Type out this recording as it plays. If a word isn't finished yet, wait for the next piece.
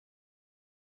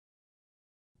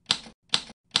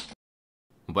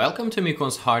Welcome to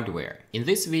Miyconst Hardware. In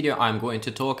this video I'm going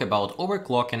to talk about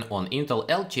overclocking on Intel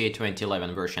LGA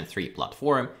 2011 version 3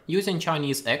 platform using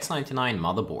Chinese X99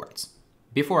 motherboards.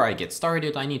 Before I get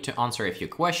started, I need to answer a few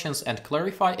questions and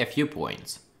clarify a few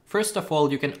points. First of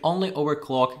all, you can only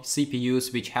overclock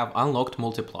CPUs which have unlocked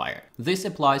multiplier. This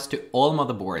applies to all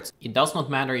motherboards. It does not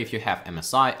matter if you have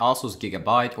MSI, Asus,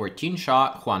 Gigabyte or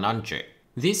JingSha Huananzhi.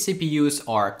 These CPUs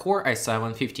are Core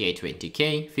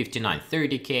i7-5820K,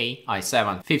 5930K,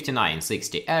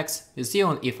 i7-5960X,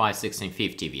 Xeon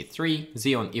E5-1650 V3,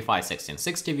 Xeon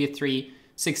E5-1660 V3,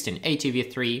 1680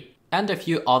 V3, and a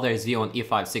few other Xeon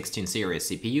E5-16 series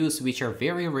CPUs which are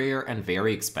very rare and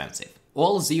very expensive.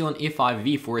 All Xeon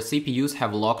E5 V4 CPUs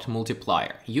have locked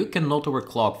multiplier. You cannot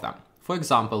overclock them. For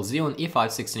example, Xeon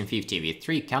E5-1650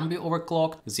 V3 can be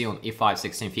overclocked, Xeon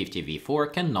E5-1650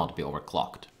 V4 cannot be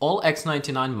overclocked. All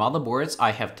X99 motherboards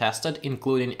I have tested,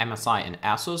 including MSI and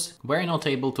Asus, were not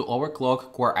able to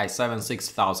overclock Core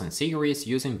i7-6000 series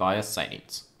using BIOS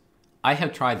settings. I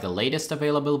have tried the latest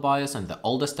available BIOS and the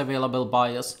oldest available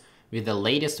BIOS. With the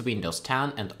latest Windows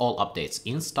 10 and all updates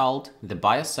installed, the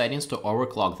BIOS settings to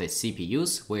overclock the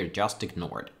CPUs were just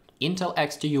ignored. Intel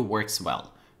XTU works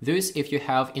well. Thus, if you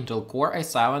have Intel Core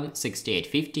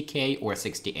i7-6850K or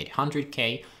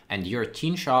 6800K and your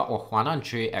JingSha or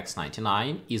Huananzhi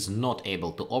X99 is not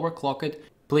able to overclock it,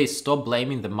 please stop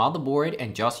blaming the motherboard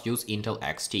and just use Intel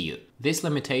XTU. This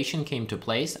limitation came to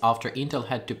place after Intel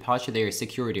had to patch their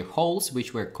security holes,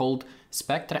 which were called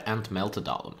Spectre and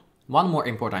Meltdown. One more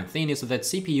important thing is that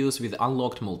CPUs with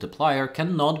unlocked multiplier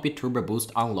cannot be turbo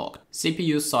boost unlocked.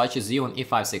 CPUs such as Xeon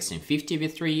E5-1650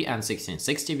 V3 and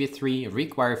 1660 V3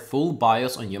 require full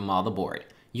BIOS on your motherboard.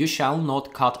 You shall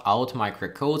not cut out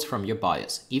microcodes from your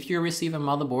BIOS. If you receive a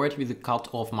motherboard with cut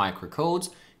off microcodes,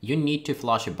 you need to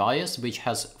flush a BIOS which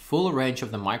has full range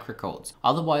of the microcodes,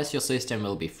 otherwise your system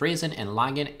will be freezing and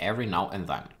lagging every now and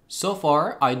then. So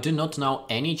far, I do not know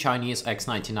any Chinese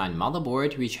X99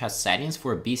 motherboard which has settings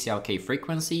for BCLK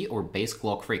frequency or base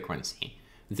clock frequency.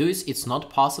 Thus, it's not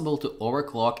possible to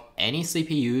overclock any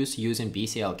CPUs using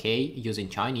BCLK using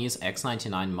Chinese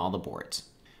X99 motherboards.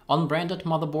 On branded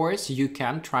motherboards, you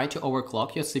can try to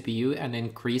overclock your CPU and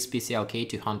increase BCLK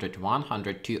to 101,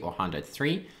 102 or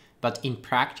 103, but in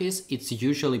practice, it's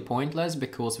usually pointless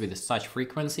because with such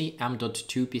frequency,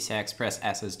 M.2 PCI Express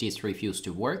SSDs refuse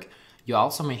to work. You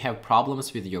also may have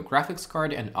problems with your graphics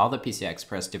card and other PCI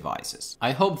Express devices.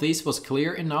 I hope this was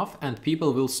clear enough and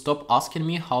people will stop asking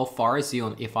me how far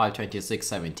Xeon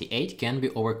E5-2678 can be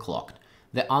overclocked.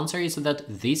 The answer is that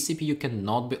this CPU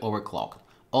cannot be overclocked.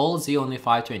 All Xeon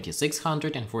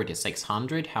E5-2600 and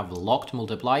 4600 have locked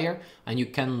multiplier and you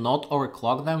cannot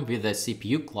overclock them with the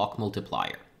CPU clock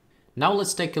multiplier. Now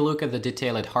let's take a look at the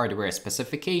detailed hardware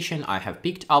specification I have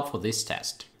picked up for this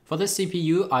test. For the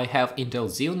CPU, I have Intel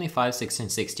Xeon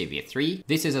E5-1660 V3.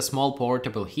 This is a small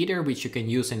portable heater which you can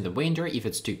use in the winter if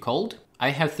it's too cold. I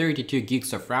have 32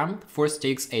 gigs of RAM, 4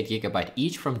 sticks 8 GB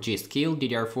each from G.Skill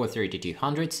DDR4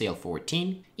 3200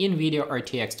 CL14, NVIDIA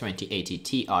RTX 2080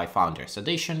 Ti Founders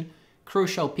Edition,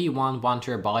 Crucial P1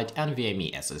 1TB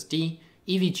NVMe SSD,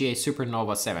 EVGA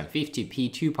Supernova 750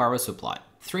 P2 power supply.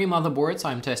 3 motherboards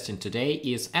I'm testing today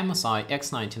is MSI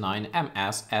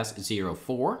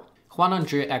X99-S04,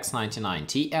 Huananzhi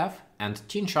X99-TF, and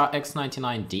JingSha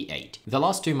X99-D8. The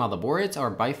last 2 motherboards are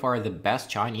by far the best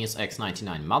Chinese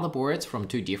X99 motherboards from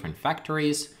 2 different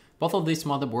factories. Both of these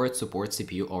motherboards support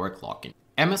CPU overclocking.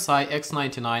 MSI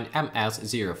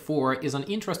X99-MS04 is an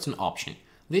interesting option.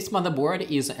 This motherboard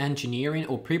is an engineering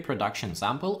or pre-production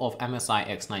sample of MSI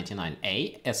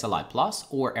X99A SLI Plus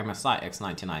or MSI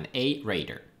X99A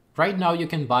Raider. Right now you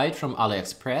can buy it from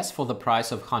AliExpress for the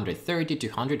price of 130 to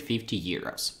 150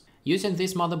 euros. Using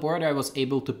this motherboard I was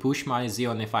able to push my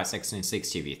Xeon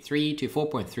E5-1660 V3 to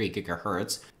 4.3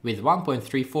 GHz with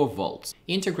 1.34 volts.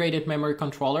 Integrated memory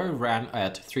controller ran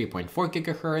at 3.4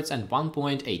 GHz and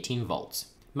 1.18 volts.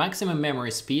 Maximum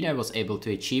memory speed I was able to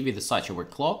achieve with such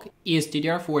overclock is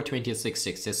DDR4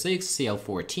 2666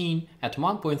 CL14 at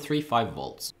 1.35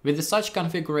 volts. With such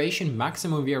configuration,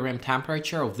 maximum VRM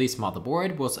temperature of this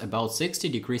motherboard was about 60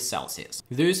 degrees Celsius.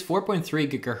 Thus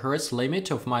 4.3 GHz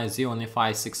limit of my Xeon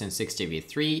E5-1660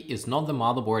 V3 is not the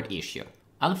motherboard issue.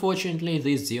 Unfortunately,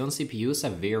 these Xeon CPUs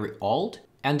are very old,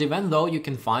 and even though you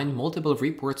can find multiple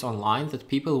reports online that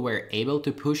people were able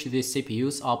to push these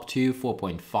CPUs up to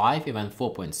 4.5, even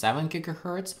 4.7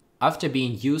 GHz, after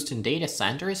being used in data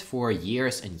centers for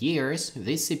years and years,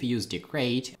 these CPUs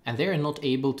degrade and they are not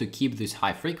able to keep these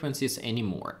high frequencies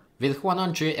anymore. With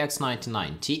Huananzhi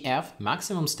X99-TF,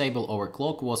 maximum stable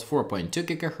overclock was 4.2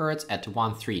 GHz at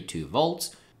 132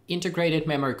 volts. Integrated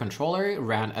memory controller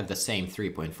ran at the same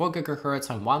 3.4 GHz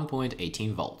and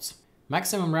 1.18 volts.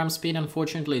 Maximum RAM speed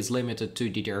unfortunately is limited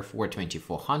to DDR4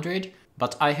 2400,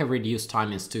 but I have reduced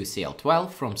timings to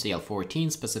CL12 from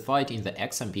CL14 specified in the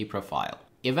XMP profile.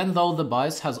 Even though the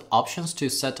BIOS has options to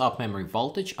set up memory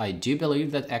voltage, I do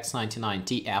believe that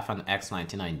X99-TF and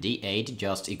X99-D8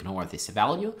 just ignore this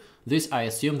value, thus I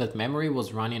assume that memory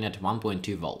was running at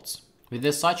 1.2 volts. With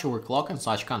such overclock and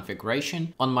such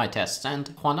configuration, on my test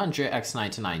stand, Huananzhi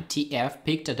X99-TF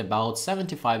peaked at about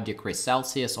 75 degrees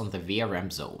Celsius on the VRM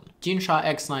zone. JingSha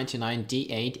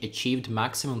X99-D8 achieved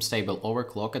maximum stable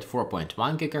overclock at 4.1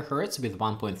 GHz with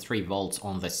 1.3 volts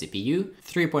on the CPU,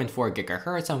 3.4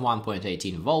 GHz and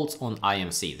 1.18 volts on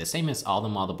IMC, the same as other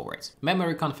motherboards.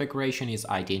 Memory configuration is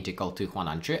identical to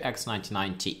Huananzhi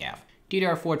X99-TF,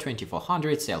 DDR4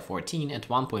 2400 CL14 at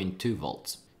 1.2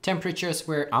 volts. Temperatures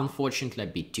were unfortunately a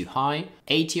bit too high,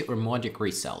 80 or more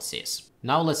degrees Celsius.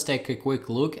 Now let's take a quick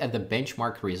look at the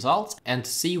benchmark results and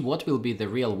see what will be the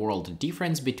real-world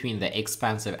difference between the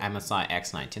expensive MSI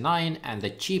X99 and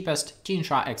the cheapest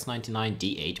JingSha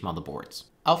X99-D8 motherboards.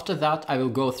 After that, I will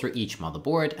go through each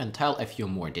motherboard and tell a few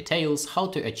more details how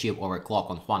to achieve overclock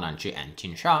on Huananzhi and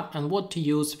JingSha and what to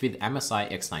use with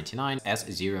MSI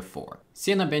X99-S04.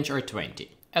 Cinebench R20.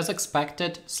 As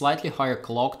expected, slightly higher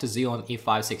clocked Xeon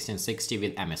E5-1660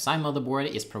 with MSI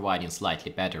motherboard is providing slightly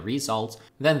better results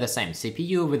than the same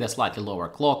CPU with a slightly lower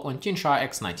clock on JingSha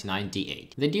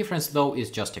X99-D8. The difference though is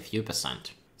just a few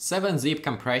percent. 7-zip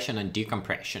compression and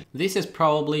decompression. This is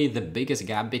probably the biggest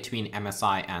gap between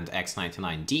MSI and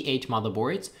X99-D8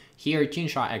 motherboards. Here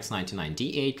JingSha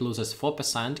X99-D8 loses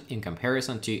 4% in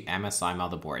comparison to MSI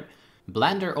motherboard.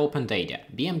 Blender Open Data,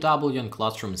 BMW and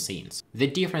Classroom Scenes. The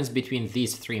difference between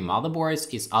these three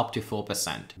motherboards is up to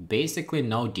 4%, basically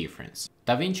no difference.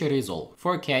 DaVinci Resolve,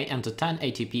 4K and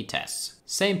 1080p tests.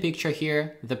 Same picture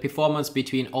here, the performance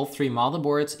between all three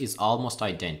motherboards is almost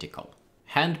identical.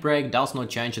 HandBrake does not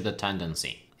change the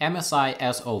tendency. MSI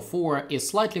S04 is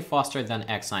slightly faster than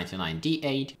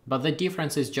X99-D8, but the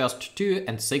difference is just 2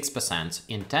 and 6%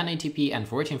 in 1080p and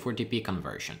 1440p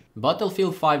conversion.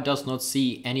 Battlefield 5 does not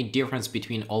see any difference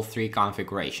between all three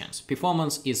configurations.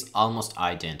 Performance is almost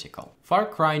identical. Far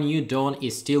Cry New Dawn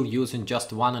is still using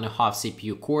just 1.5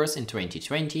 CPU cores in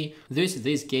 2020, thus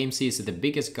this game sees the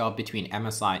biggest gap between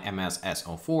MSI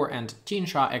MS-S04 and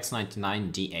JingSha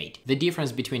X99-D8. The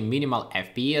difference between minimal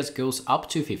FPS goes up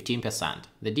to 15%.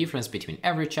 The difference between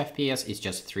average FPS is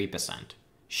just 3%.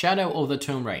 Shadow of the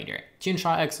Tomb Raider.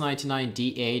 JingSha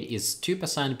X99-D8 is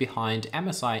 2% behind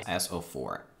MSI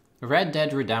S04. Red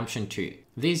Dead Redemption 2.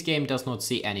 This game does not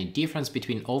see any difference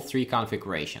between all three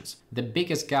configurations. The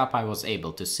biggest gap I was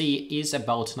able to see is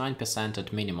about 9%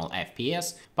 at minimal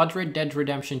FPS, but Red Dead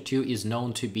Redemption 2 is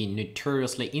known to be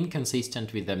notoriously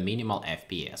inconsistent with the minimal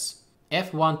FPS.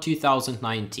 F1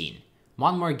 2019.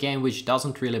 One more game which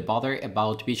doesn't really bother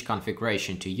about which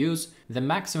configuration to use. The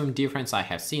maximum difference I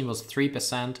have seen was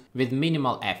 3% with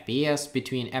minimal FPS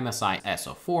between MSI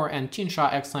S04 and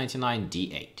JingSha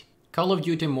X99-D8. Call of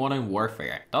Duty Modern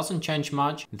Warfare doesn't change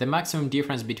much, the maximum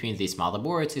difference between these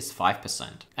motherboards is 5%.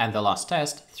 And the last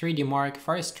test, 3D Mark,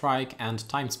 Firestrike and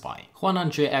TimeSpy.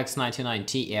 Huananzhi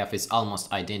X99-TF is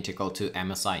almost identical to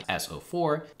MSI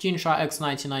S04, JingSha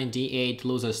X99-D8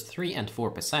 loses 3 and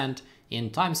 4% in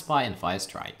TimeSpy and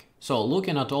Firestrike. So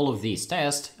looking at all of these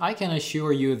tests, I can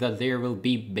assure you that there will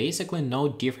be basically no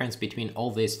difference between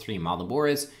all these three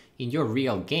motherboards in your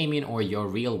real gaming or your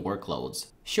real workloads.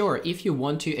 Sure, if you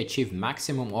want to achieve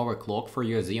maximum overclock for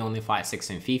your Xeon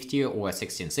E5-1650 or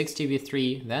 1660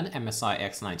 V3, then MSI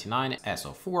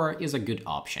X99-S04 is a good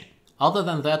option. Other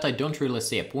than that, I don't really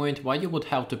see a point why you would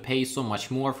have to pay so much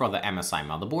more for the MSI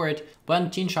motherboard when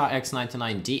JingSha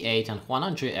X99-D8 and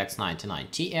Huananzhi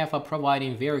X99-TF are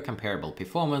providing very comparable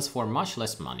performance for much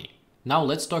less money. Now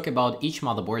let's talk about each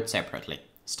motherboard separately.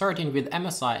 Starting with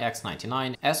MSI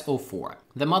X99-S04.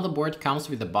 The motherboard comes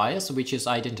with a BIOS which is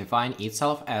identifying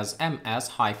itself as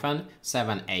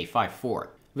MS-7A54.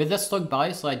 With the stock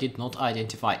BIOS I did not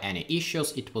identify any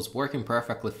issues, it was working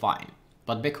perfectly fine.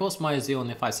 But because my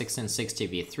Xeon E5-1660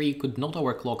 V3 could not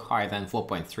overclock higher than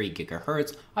 4.3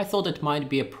 GHz, I thought it might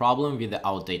be a problem with the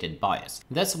outdated BIOS.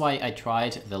 That's why I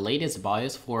tried the latest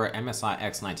BIOS for MSI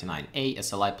X99A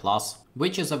SLI Plus,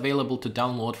 which is available to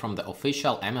download from the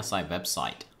official MSI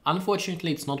website.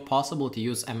 Unfortunately, it's not possible to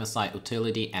use MSI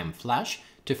utility mFlash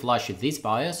to flash this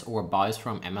BIOS or BIOS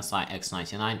from MSI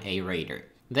X99A Raider.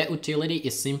 The utility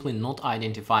is simply not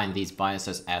identifying these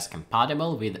BIOSes as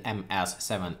compatible with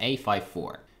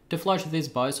MS-7A54. To flash this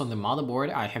BIOS on the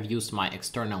motherboard, I have used my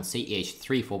external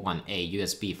CH341A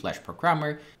USB flash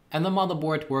programmer, and the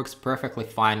motherboard works perfectly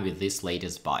fine with this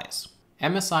latest BIOS.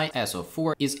 MSI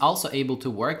S04 is also able to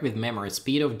work with memory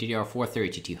speed of DDR4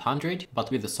 3200,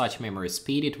 but with such memory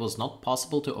speed it was not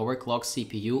possible to overclock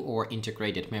CPU or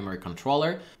integrated memory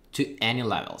controller to any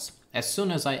levels. As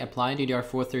soon as I applied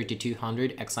DDR4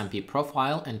 3200 XMP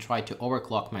profile and tried to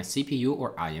overclock my CPU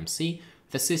or IMC,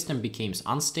 the system becomes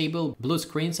unstable, blue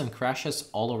screens and crashes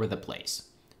all over the place.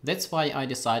 That's why I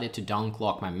decided to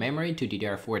downclock my memory to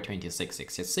DDR4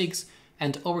 2666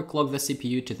 and overclock the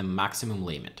CPU to the maximum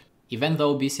limit. Even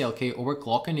though BCLK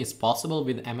overclocking is possible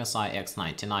with MSI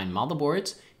X99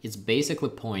 motherboards, it's basically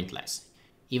pointless.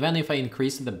 Even if I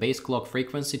increase the base clock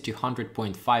frequency to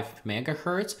 100.5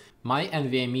 MHz, my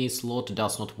NVMe slot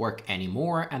does not work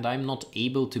anymore and I'm not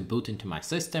able to boot into my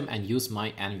system and use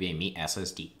my NVMe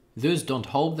SSD. Thus don't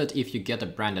hope that if you get a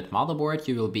branded motherboard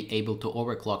you will be able to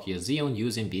overclock your Xeon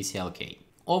using BCLK.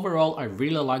 Overall, I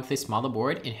really like this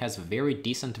motherboard. It has very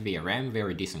decent VRM,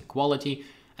 very decent quality,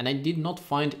 and I did not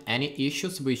find any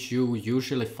issues which you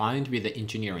usually find with the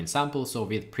engineering samples or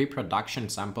with pre-production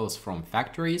samples from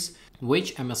factories,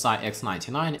 which MSI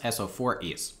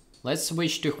X99-S04 is. Let's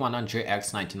switch to Huananzhi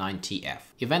X99-TF.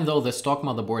 Even though the stock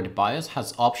motherboard BIOS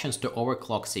has options to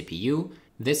overclock CPU,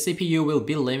 this CPU will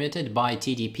be limited by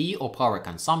TDP or power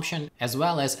consumption, as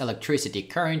well as electricity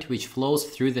current which flows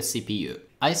through the CPU.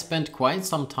 I spent quite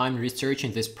some time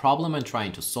researching this problem and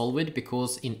trying to solve it,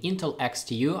 because in Intel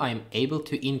XTU I am able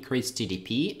to increase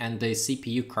TDP and the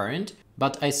CPU current,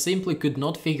 but I simply could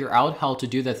not figure out how to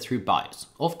do that through BIOS.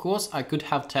 Of course, I could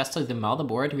have tested the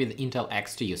motherboard with Intel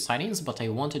XTU settings, but I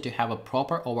wanted to have a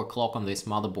proper overclock on this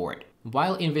motherboard.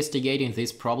 While investigating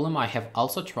this problem, I have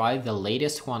also tried the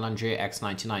latest Huananzhi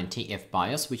X99-TF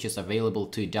BIOS, which is available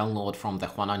to download from the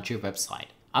Huananzhi website.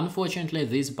 Unfortunately,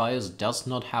 this BIOS does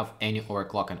not have any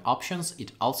overclocking options.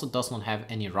 It also does not have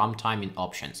any RAM timing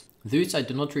options. Thus, I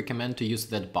do not recommend to use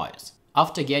that BIOS.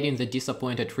 After getting the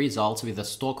disappointed results with the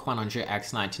stock Huananzhi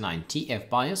X99-TF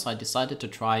BIOS, I decided to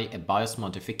try a BIOS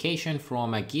modification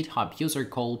from a GitHub user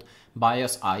called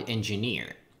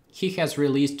BIOS-Engineer. He has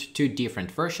released two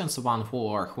different versions, one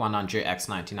for Huananzhi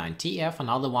X99-TF,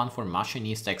 another one for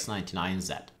Miyconst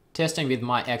X99-Z. Testing with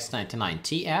my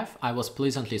X99-TF, I was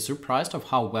pleasantly surprised of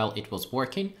how well it was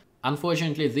working.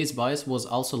 Unfortunately, this BIOS was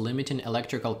also limiting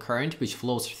electrical current which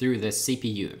flows through the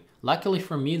CPU. Luckily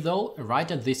for me though, right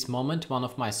at this moment one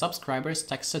of my subscribers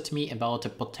texted me about a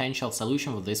potential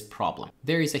solution for this problem.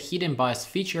 There is a hidden BIOS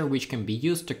feature which can be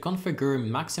used to configure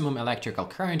maximum electrical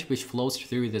current which flows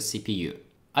through the CPU.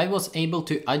 I was able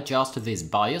to adjust this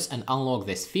BIOS and unlock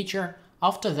this feature.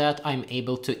 After that, I'm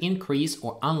able to increase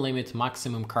or unlimit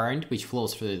maximum current which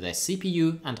flows through the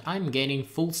CPU, and I'm getting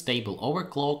full stable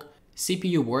overclock.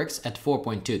 CPU works at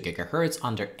 4.2 GHz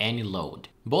under any load.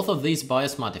 Both of these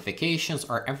BIOS modifications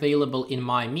are available in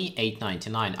my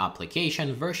Mi899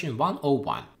 application version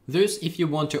 101. Thus, if you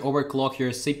want to overclock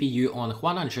your CPU on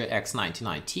Huananzhi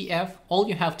X99-TF, all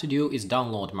you have to do is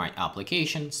download my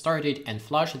application, start it and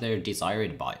flash their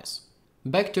desired BIOS.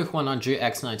 Back to Huananzhi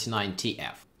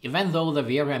X99-TF. Even though the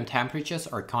VRM temperatures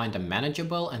are kinda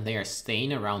manageable and they are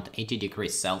staying around 80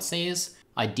 degrees Celsius,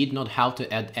 I did not have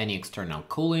to add any external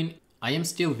cooling. I am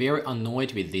still very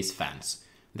annoyed with these fans.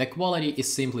 The quality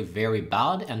is simply very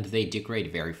bad and they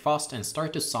degrade very fast and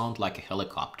start to sound like a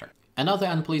helicopter. Another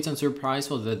unpleasant surprise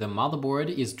was that the motherboard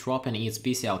is dropping its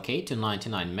BCLK to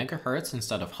 99 MHz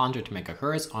instead of 100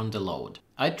 MHz on the load.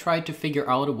 I tried to figure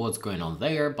out what's going on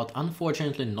there, but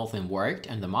unfortunately nothing worked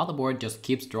and the motherboard just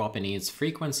keeps dropping its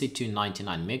frequency to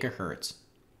 99 MHz.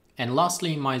 And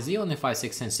lastly, my Xeon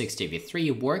E5-1660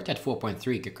 V3 worked at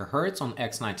 4.3 GHz on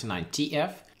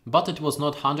X99-TF, but it was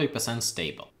not 100%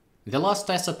 stable. The last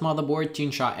tested motherboard,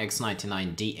 JingSha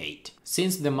X99-D8.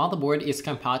 Since the motherboard is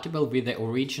compatible with the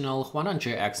original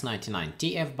Huananzhi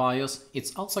X99-TF BIOS,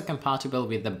 it's also compatible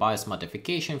with the BIOS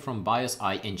modification from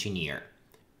BIOS-Engineer.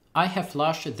 I have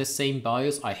flashed the same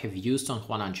BIOS I have used on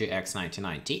Huananzhi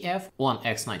X99-TF on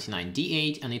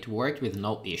X99-D8 and it worked with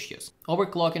no issues.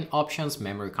 Overclocking options,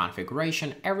 memory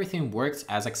configuration, everything works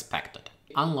as expected.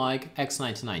 Unlike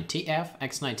X99-TF,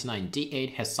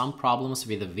 X99-D8 has some problems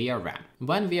with the VRM.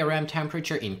 When VRM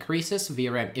temperature increases,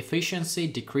 VRM efficiency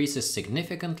decreases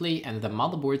significantly and the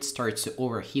motherboard starts to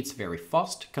overheat very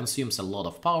fast, consumes a lot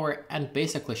of power and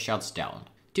basically shuts down.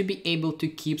 To be able to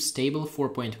keep stable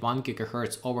 4.1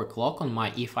 GHz overclock on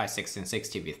my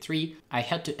E5-1660 V3, I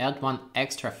had to add one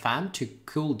extra fan to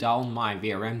cool down my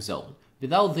VRM zone.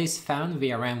 Without this fan,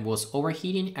 VRM was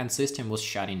overheating and system was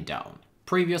shutting down.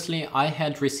 Previously, I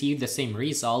had received the same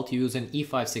result using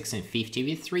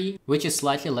E5-1650 V3, which is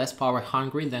slightly less power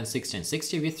hungry than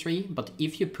 1660 V3, but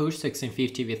if you push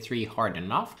 1650 V3 hard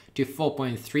enough to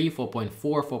 4.3, 4.4,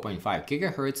 4.5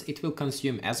 GHz, it will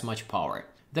consume as much power.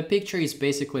 The picture is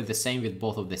basically the same with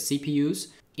both of the CPUs.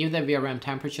 If the VRM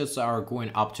temperatures are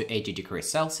going up to 80 degrees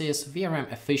Celsius,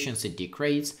 VRM efficiency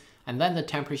degrades, and then the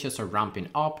temperatures are ramping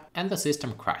up and the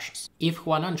system crashes. If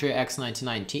Huananzhi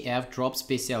X99-TF drops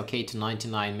PCLK to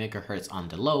 99 MHz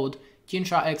under load,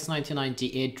 JingSha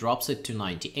X99-D8 drops it to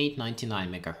 98-99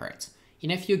 MHz.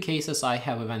 In a few cases I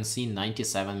have even seen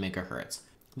 97 MHz.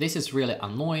 This is really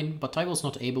annoying, but I was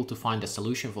not able to find a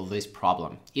solution for this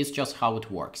problem. It's just how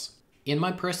it works. In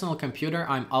my personal computer,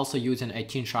 I'm also using a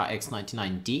JingSha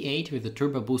X99-D8 with the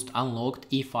turbo boost unlocked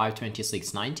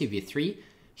E5-1660 V3.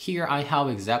 Here I have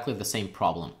exactly the same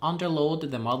problem. Under load,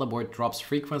 the motherboard drops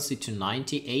frequency to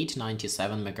 98-97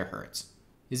 MHz.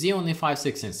 Xeon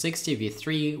E5-1660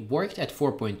 V3 worked at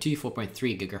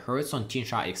 4.2-4.3 GHz on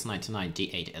JingSha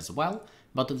X99-D8 as well,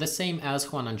 but the same as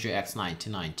Huananzhi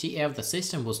X99-TF, the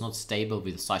system was not stable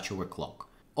with such overclock.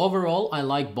 Overall, I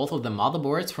like both of the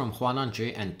motherboards from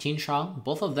Huananzhi and JingSha.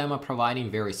 Both of them are providing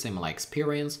very similar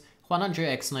experience. Huananzhi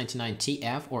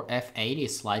X99-TF or F8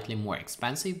 is slightly more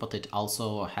expensive, but it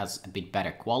also has a bit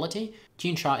better quality.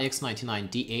 JingSha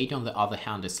X99-D8 on the other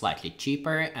hand is slightly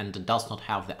cheaper and does not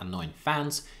have the annoying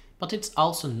fans, but it's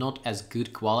also not as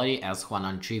good quality as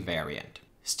Huananzhi variant.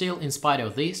 Still, in spite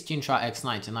of this, JingSha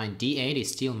X99-D8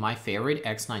 is still my favorite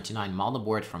X99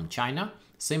 motherboard from China,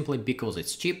 simply because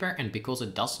it's cheaper and because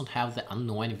it does not have the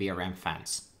annoying VRM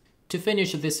fans. To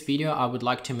finish this video, I would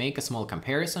like to make a small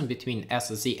comparison between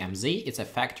SZMZ, it's a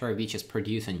factory which is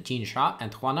producing JingSha,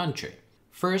 and Huananzhi.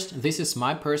 First, this is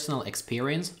my personal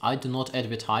experience. I do not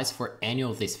advertise for any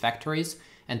of these factories,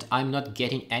 and I'm not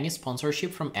getting any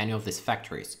sponsorship from any of these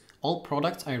factories. All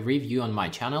products I review on my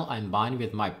channel I'm buying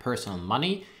with my personal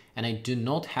money, and I do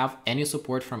not have any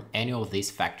support from any of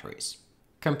these factories.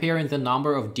 Comparing the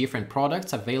number of different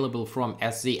products available from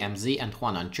SZMZ and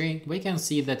Huananzhi, we can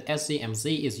see that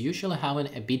SZMZ is usually having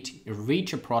a bit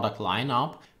richer product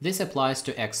lineup. This applies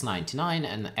to X99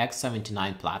 and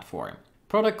X79 platform.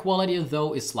 Product quality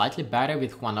though is slightly better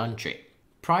with Huananzhi.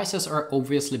 Prices are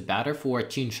obviously better for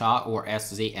JingSha or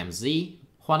SZMZ.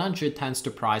 Huananzhi tends to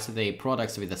price their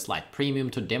products with a slight premium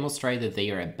to demonstrate that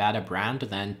they are a better brand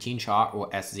than JingSha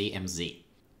or SZMZ.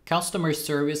 Customer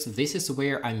service, this is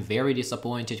where I'm very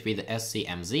disappointed with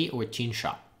SZMZ or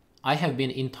JingSha. I have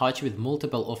been in touch with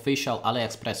multiple official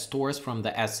AliExpress stores from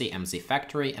the SZMZ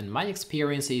factory and my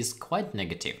experience is quite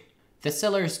negative. The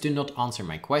sellers do not answer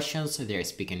my questions, they are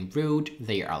speaking rude,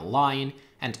 they are lying,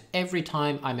 and every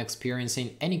time I'm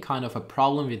experiencing any kind of a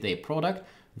problem with their product,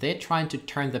 they're trying to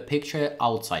turn the picture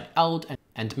outside out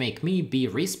and make me be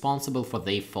responsible for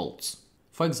their faults.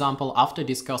 For example, after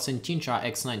discussing JingSha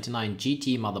X99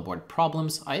 GT motherboard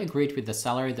problems, I agreed with the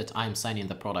seller that I am sending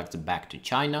the products back to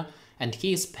China and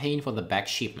he is paying for the back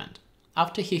shipment.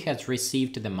 After he has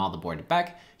received the motherboard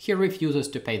back, he refuses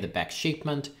to pay the back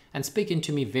shipment and speaking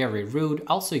to me very rude,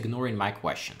 also ignoring my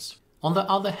questions. On the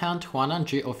other hand,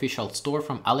 Huananzhi official store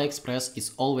from AliExpress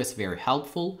is always very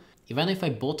helpful. Even if I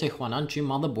bought a Huananzhi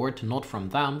motherboard not from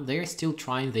them, they are still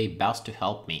trying their best to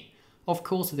help me. Of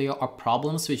course, there are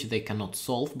problems which they cannot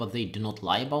solve, but they do not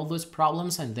lie about those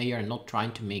problems and they are not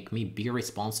trying to make me be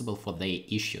responsible for their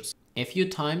issues. A few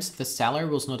times the seller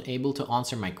was not able to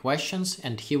answer my questions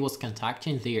and he was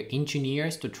contacting their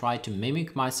engineers to try to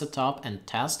mimic my setup and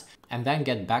test and then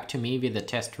get back to me with the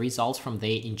test results from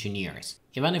their engineers.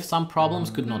 Even if some problems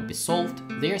could not be solved,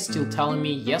 they are still telling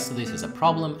me yes, this is a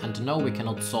problem and no, we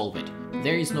cannot solve it.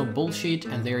 There is no bullshit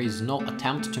and there is no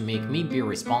attempt to make me be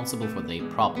responsible for their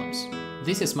problems.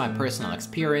 This is my personal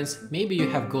experience, maybe you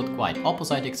have got quite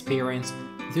opposite experience.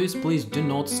 Thus please do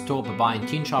not stop buying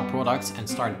JingSha products and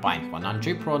start buying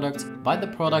Huananzhi products. Buy the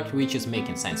product which is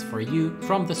making sense for you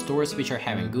from the stores which are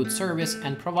having good service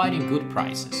and providing good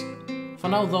prices. For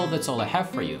now though, that's all I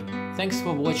have for you. Thanks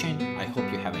for watching, I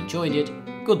hope you have enjoyed it.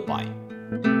 Goodbye.